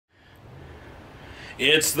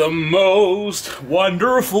It's the most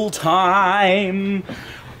wonderful time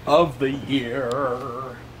of the year.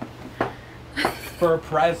 For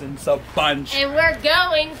presents a bunch. And we're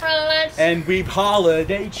going for lunch. And we've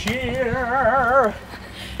holiday cheer.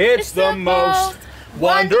 It's the most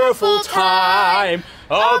wonderful time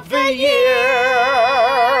of the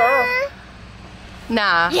year.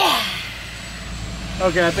 Nah. Yeah.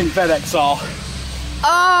 Okay, I think FedEx saw.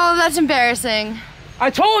 Oh, that's embarrassing. I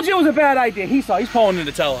told you it was a bad idea. He saw. He's calling in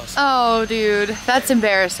to tell us. Oh, dude, that's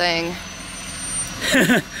embarrassing.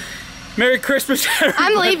 Merry Christmas, everybody.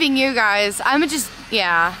 I'm leaving you guys. I'm just,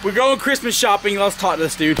 yeah. We're going Christmas shopping. Let's talk to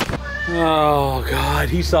this dude. Oh, God.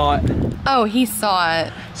 He saw it. Oh, he saw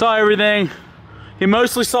it. Saw everything. He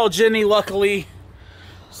mostly saw Jenny, luckily.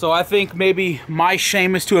 So I think maybe my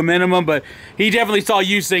shame is to a minimum, but he definitely saw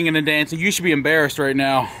you singing and dancing. You should be embarrassed right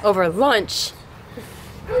now. Over lunch.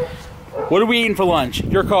 What are we eating for lunch?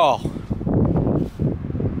 Your call.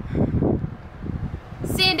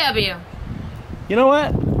 C&W. You know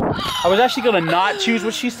what? I was actually going to not choose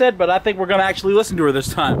what she said, but I think we're going to actually listen to her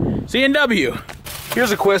this time. C&W.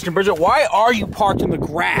 Here's a question, Bridget. Why are you parked in the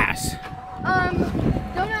grass?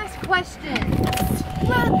 Don't ask questions.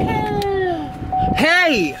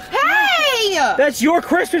 Hey! Hey! That's your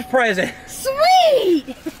Christmas present. Sweet!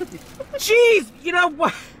 Jeez, you know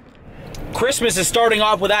what? Christmas is starting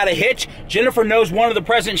off without a hitch. Jennifer knows one of the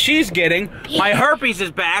presents she's getting. Yeah. My herpes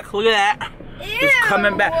is back. Look at that. Ew. It's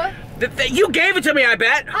coming back. You gave it to me, I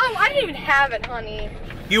bet. Oh, I didn't even have it, honey.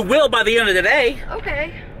 You will by the end of the day.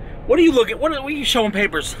 Okay. What are you looking? What are you showing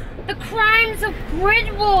papers? The Crimes of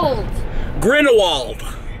Grindelwald. Grindelwald.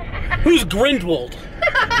 Who's Grindelwald?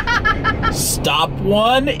 Stop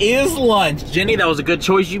one is lunch. Jenny, that was a good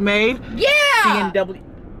choice you made. Yeah. C&W.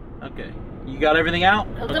 Okay. You got everything out?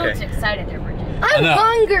 A little too excited there, Bridget. I'm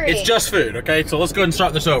hungry. It's just food, okay? So let's go ahead and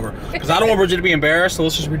start this over. Because I don't want Bridget to be embarrassed, so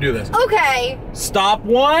let's just redo this. Okay. Stop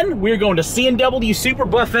one. We're going to C&W Super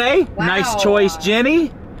Buffet. Wow. Nice choice,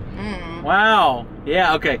 Jenny. Wow.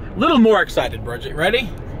 Yeah, okay. A little more excited, Bridget. Ready?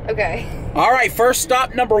 Okay. All right, first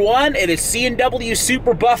stop number one. It is C&W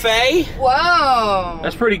Super Buffet. Whoa.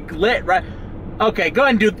 That's pretty lit, right? Okay, go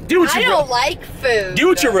ahead and do what you I don't like food. Do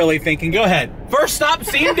what you're really thinking. Go ahead. First stop,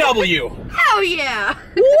 C&W. Hell yeah.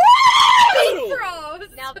 Woo! Gross.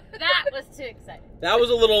 Now that was too exciting. That was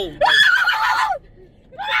a little...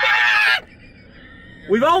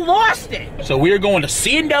 We've all lost it. So we are going to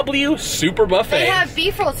C&W Super Buffet. They have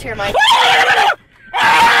beef rolls here, Mike.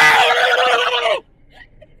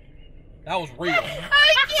 That was real.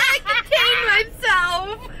 I can't contain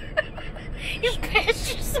myself. You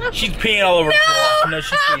pissed yourself. She's peeing all over the floor. No,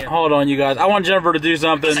 she's peeing. Hold on, you guys. I want Jennifer to do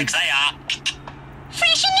something. Fresh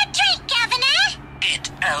in your drink, Governor. Get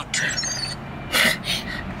out.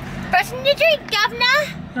 Fresh in your drink, Governor.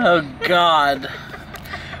 Oh, God.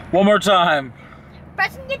 One more time.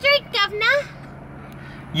 Fresh in your drink, Governor.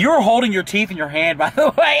 You're holding your teeth in your hand, by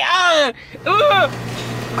the way.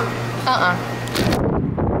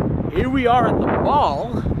 Here we are at the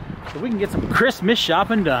mall, so we can get some Christmas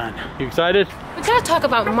shopping done. You excited? We gotta talk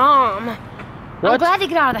about Mom. What? I'm glad to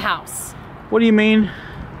get out of the house. What do you mean?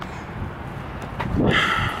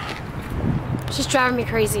 She's driving me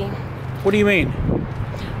crazy. What do you mean?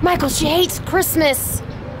 Michael, she hates Christmas.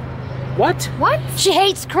 What? What? She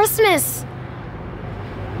hates Christmas.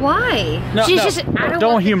 Why? No, She's no, just, I don't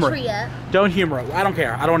don't want humor the it. tree up. Don't humor it. I don't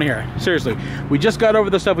care. I don't want to hear it. Seriously. We just got over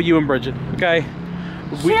the stuff with you and Bridget, okay?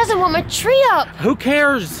 She doesn't want my tree up. Who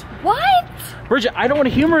cares? What? Bridget, I don't want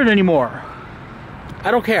to humor it anymore.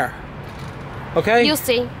 I don't care. Okay? You'll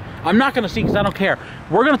see. I'm not going to see because I don't care.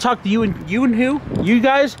 We're going to talk to you and who? You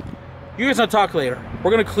guys gonna talk later.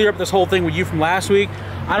 We're going to clear up this whole thing with you from last week.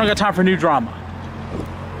 I don't got time for new drama.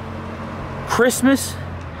 Christmas?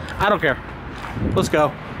 I don't care. Let's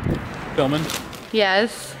go. Filming.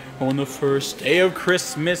 Yes. On the first day of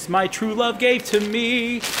Christmas, my true love gave to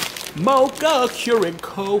me mocha, Keurig,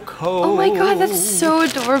 cocoa. Oh my God, that's so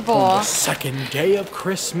adorable. On the second day of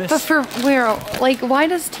Christmas. But for where? Like, why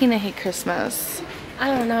does Tina hate Christmas?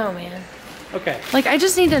 I don't know, man. Okay. Like, I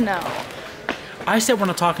just need to know. I said we're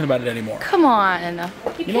not talking about it anymore. Come on.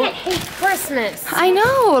 You can't hate Christmas. I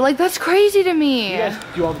know. Like, that's crazy to me. You guys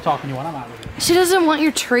do all the talking you want. I'm out of here. She doesn't want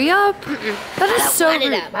your tree up? That is so I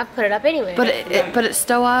rude. it up. I put it up anyway. But it's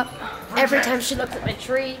still up? every time she looks at my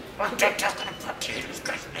tree.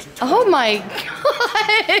 Oh my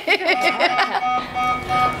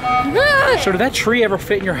God. So did that tree ever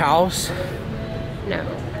fit in your house? No.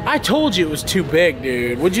 I told you it was too big,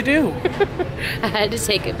 dude. What'd you do? I had to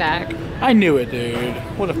take it back. I knew it, dude.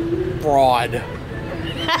 What a fraud.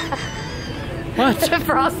 What?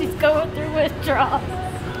 Frosty's going through withdrawals.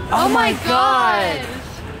 Oh my god.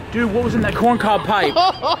 Dude, what was in that corncob pipe?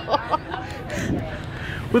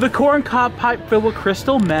 With a corncob pipe filled with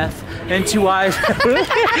crystal meth and 2 eyes.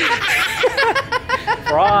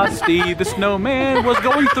 Frosty the snowman was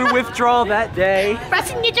going through withdrawal that day.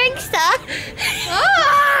 Pressing your drink, sir.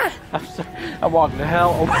 I'm walking to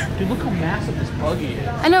hell. Oh, dude, look how massive this buggy is.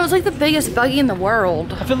 I know, it's like the biggest buggy in the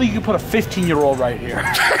world. I feel like you could put a 15-year-old right here.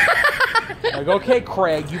 Like, okay,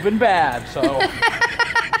 Craig, you've been bad, so.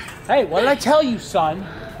 Hey, what did I tell you, son?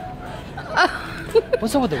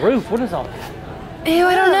 What's up with the roof? What is all that? Ew,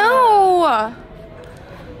 I don't know.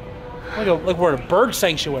 Like we're at a bird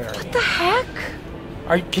sanctuary. What the heck?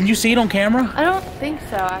 Can you see it on camera? I don't think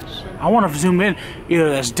so, actually. I want to zoom in. Either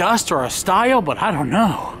there's dust or a style, but I don't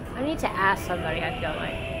know. I need to ask somebody, I feel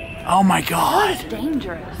like. Oh my God. That's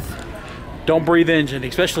dangerous. Don't breathe in, Jenny,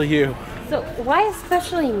 especially you. So, why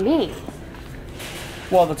especially me?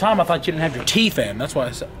 Well, at the time I thought you didn't have your teeth in. That's why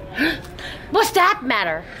I said. What's that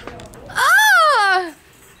matter? Ah!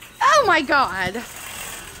 Oh my god.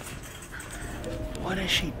 What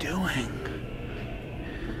is she doing?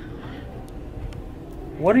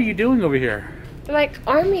 What are you doing over here? They're like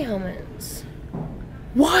army helmets.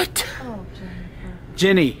 What? Oh,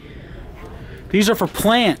 Jenny, these are for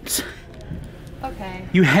plants. okay.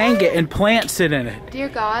 You hang it and plants sit in it. Dear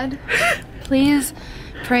God, please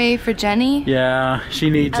pray for Jenny. Yeah, she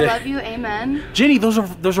needs I it. love you, amen. Jenny, those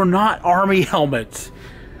are not army helmets.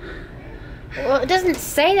 Well, it doesn't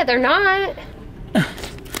say that they're not.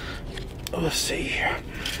 Let's see here.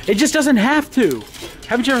 It just doesn't have to.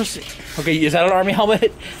 Haven't you ever seen? Okay, is that an army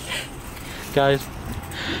helmet? Guys,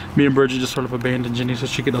 me and Bridget just sort of abandoned Jenny so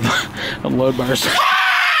she could unload by herself.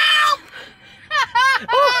 Help!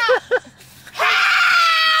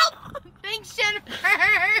 Thanks, Jennifer.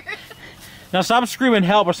 Now stop screaming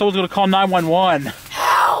help or someone's gonna call 911.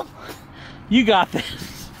 Help! You got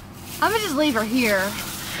this. I'm gonna just leave her here.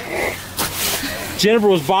 Jennifer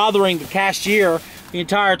was bothering the cashier the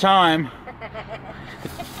entire time.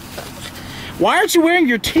 Why aren't you wearing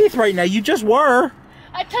your teeth right now? You just were.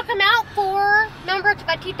 I took them out remember, I took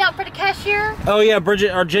my teeth out for the cashier. Oh yeah,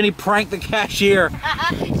 Bridget or Jenny pranked the cashier.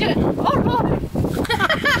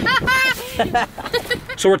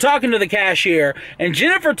 So we're talking to the cashier, and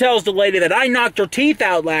Jennifer tells the lady that I knocked her teeth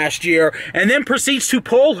out last year, and then proceeds to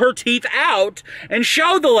pull her teeth out and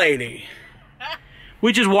show the lady.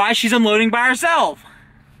 Which is why she's unloading by herself.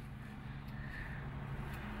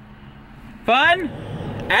 Fun?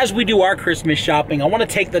 As we do our Christmas shopping, I want to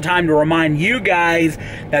take the time to remind you guys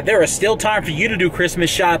that there is still time for you to do Christmas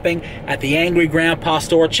shopping at the Angry Grandpa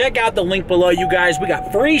store. Check out the link below, you guys. We got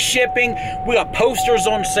free shipping. We got posters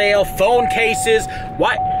on sale, phone cases.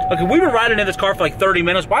 Why? Okay, we've been riding in this car for like 30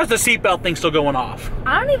 minutes. Why is the seatbelt thing still going off?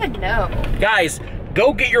 I don't even know. Guys,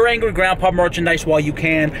 go get your Angry Grandpa merchandise while you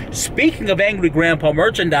can. Speaking of Angry Grandpa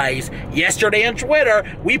merchandise, yesterday on Twitter,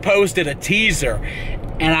 we posted a teaser.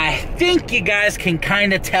 And I think you guys can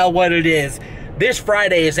kind of tell what it is. This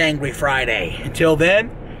Friday is Angry Friday. Until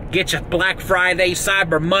then, get your Black Friday,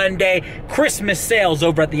 Cyber Monday, Christmas sales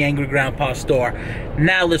over at the Angry Grandpa store.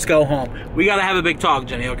 Now let's go home. We gotta have a big talk,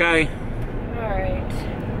 Jenny, okay?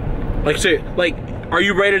 Alright. Like, are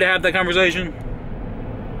you ready to have that conversation?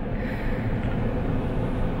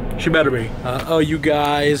 She better be. Oh, you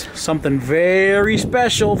guys, something very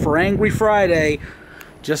special for Angry Friday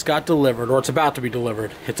just got delivered, or it's about to be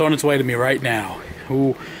delivered. It's on its way to me right now.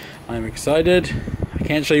 Ooh, I'm excited. I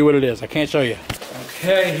can't show you what it is. I can't show you.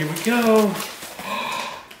 Okay, here we go.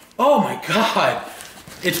 Oh my God.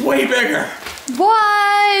 It's way bigger.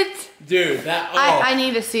 What? Dude, that, oh. I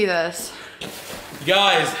need to see this.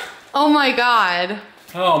 Guys. Oh my God.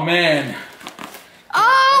 Oh man.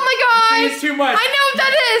 Oh my God. You see, it's too much. I know what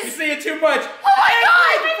that You is. see it too much. Oh my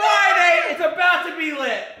God. Friday, it's about to be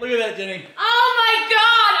lit. Look at that, Jenny. Oh my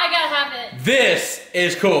God, I gotta have it. This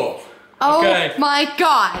is cool. Oh Okay. my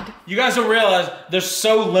God. You guys don't realize there's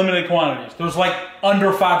so limited quantities. There's like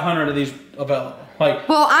under 500 of these available. Like,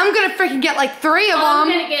 Well, I'm gonna freaking get like 3 of I'm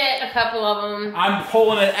them. gonna get a couple of them. I'm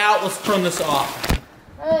pulling it out. Let's turn this off.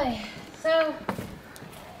 So,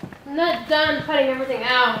 I'm not done putting everything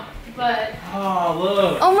out, but... Oh,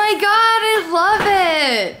 look. Oh my God, I love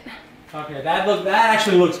it. Okay, that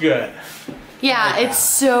actually looks good. Yeah, it's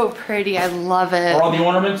so pretty. I love it. Are all the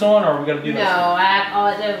ornaments on, or are we gonna do No, this? all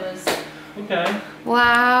I did was... Okay.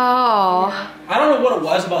 Wow. I don't know what it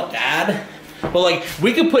was about Dad, but like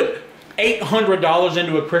we could put $800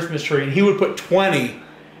 into a Christmas tree, and he would put 20,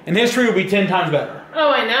 and his tree would be 10 times better. Oh,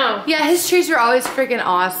 I know. Yeah, his trees were always freaking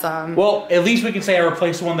awesome. Well, at least we can say I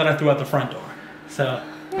replaced the one that I threw out the front door. So,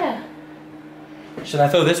 Yeah. should I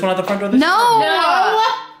throw this one out the front door? No.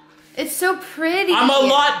 It's so pretty. I'm a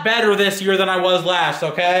lot better this year than I was last,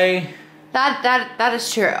 okay? That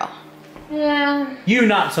is true. Yeah. You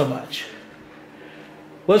not so much.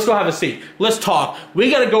 Let's go have a seat. Let's talk. We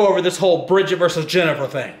gotta go over this whole Bridgette versus Jennifer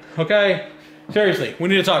thing, okay? Seriously, we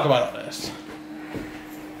need to talk about all this.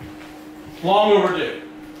 Long overdue.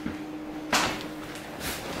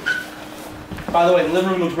 By the way, the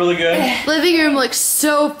living room looks really good. Living room looks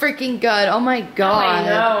so freaking good. Oh my god. I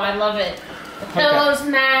know, I love it. The pillows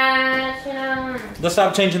match, you know. Let's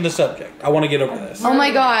stop changing the subject. I want to get over this. Oh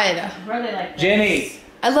my god. Really like this. Jenny.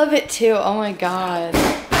 I love it too. Oh my god.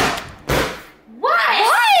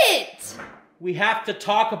 What? We have to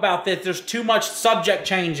talk about this. There's too much subject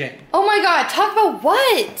changing. Oh my god. Talk about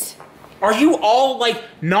what? Are you all, like,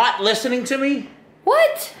 not listening to me?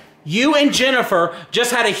 What? You and Jennifer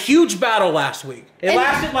just had a huge battle last week. It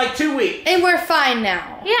lasted like 2 weeks. And we're fine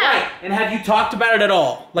now. Yeah. Right. And have you talked about it at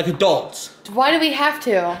all? Like adults? Why do we have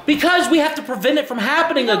to? Because we have to prevent it from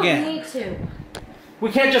happening again. We need to.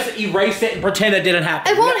 We can't just erase it and pretend it didn't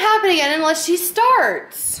happen. It won't happen again unless she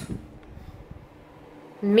starts.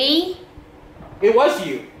 Me? It was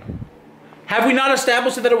you. Have we not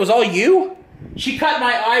established that it was all you? She cut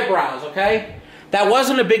my eyebrows, okay? That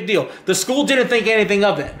wasn't a big deal. The school didn't think anything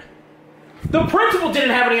of it. The principal didn't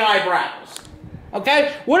have any eyebrows.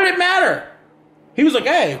 Okay? What did it matter? He was like,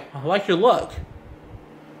 hey, I like your look.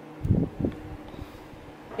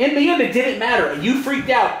 In the end, it didn't matter. You freaked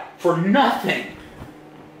out for nothing.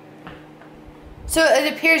 So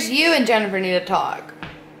it appears you and Jennifer need to talk.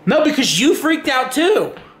 No, because you freaked out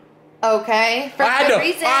too. Okay. For I good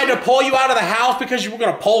reason. had to pull you out of the house because you were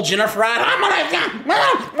going to pull Jennifer out.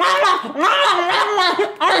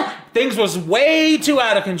 Things was way too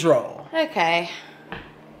out of control. Okay.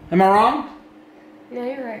 Am I wrong? No,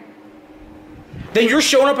 you're right. Then you're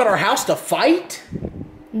showing up at our house to fight?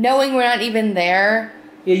 Knowing we're not even there.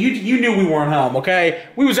 Yeah, you knew we weren't home, okay?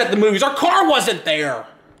 We was at the movies. Our car wasn't there.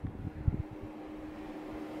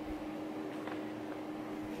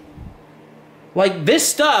 Like, this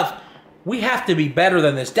stuff, we have to be better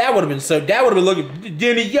than this. Dad would have been looking,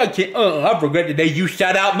 Jenny, I can't, I forgot the day you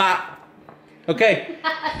shut out my... Okay?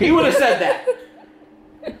 He would have said that.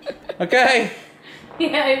 Okay?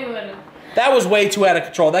 Yeah, he would have. That was way too out of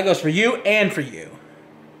control. That goes for you and for you.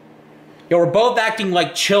 You were both acting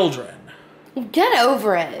like children. Get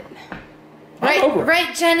over it. I'm over it.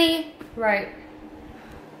 Right, Jenny? Right.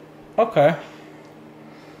 Okay.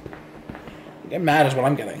 Get mad is what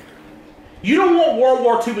I'm getting. You don't want World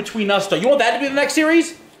War II between us, though. You want that to be the next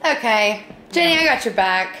series? Okay. Jenny, I got your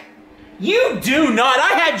back. You do not.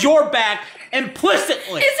 I had your back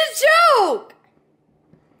implicitly. It's a joke!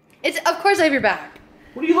 Of course I have your back.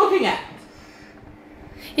 What are you looking at?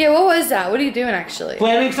 Yeah, what was that? What are you doing, actually?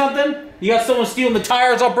 Planning something? You got someone stealing the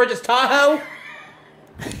tires off Bridgette's Tahoe?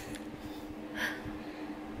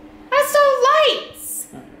 I saw lights.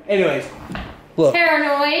 Anyways, look.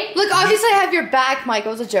 Paranoid. Look, obviously I have your back, Mike. It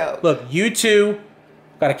was a joke. Look, you two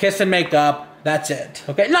got to kiss and make up. That's it.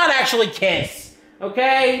 Okay? Not actually kiss.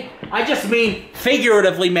 Okay? I just mean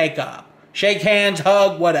figuratively make up. Shake hands,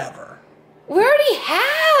 hug, whatever. We already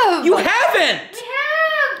have. You haven't! We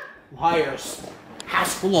have. Liars.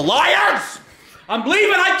 House full of liars! I'm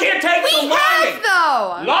leaving. I can't take the We lying. have,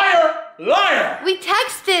 though. Liar! Liar! We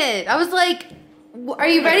texted. I was like, are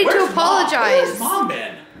you ready Where's to Mom? apologize? Where's Mom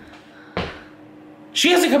been? She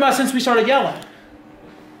hasn't come out since we started yelling.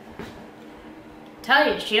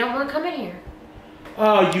 Tell you, she don't want to come in here.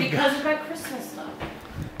 Oh, you Because of my Christmas stuff.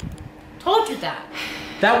 Told you that.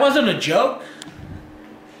 That wasn't a joke.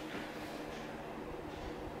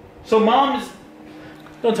 So Mom is...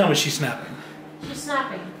 Don't tell me she's snapping. She's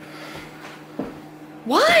snapping.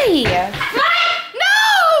 Why?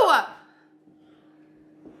 No!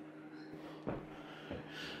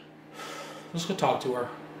 Let's go talk to her.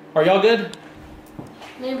 Are y'all good?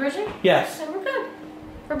 Me and Bridget? Yes. So we're good.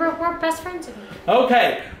 We're best friends again.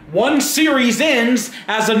 Okay. One series ends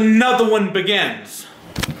as another one begins.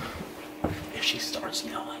 If she starts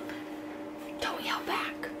yelling, Don't yell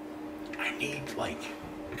back. I need, like...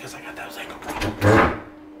 Because I got those ankle problems.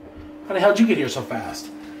 How the hell did you get here so fast?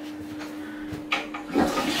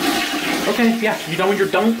 Okay, yeah. You done with your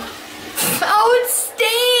dump? Oh, it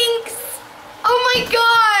stinks! Oh my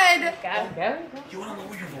god! Go. You want to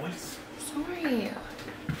lower your voice? Sorry.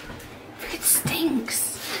 It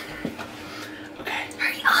stinks. Okay.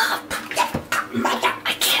 Hurry up!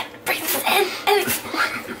 I can't breathe this in anymore.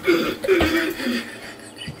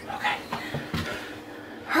 Okay.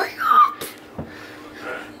 Hurry up!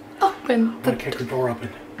 Open I'm gonna kick the door open.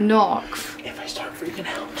 knocks. If I start freaking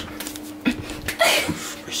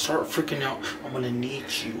out, I'm gonna need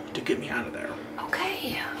you to get me out of there.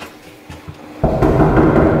 Okay.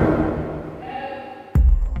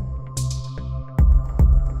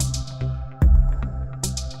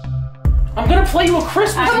 play you a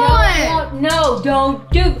Christmas Come game. on. No, don't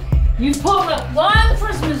do. You pulled up one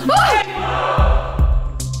Christmas.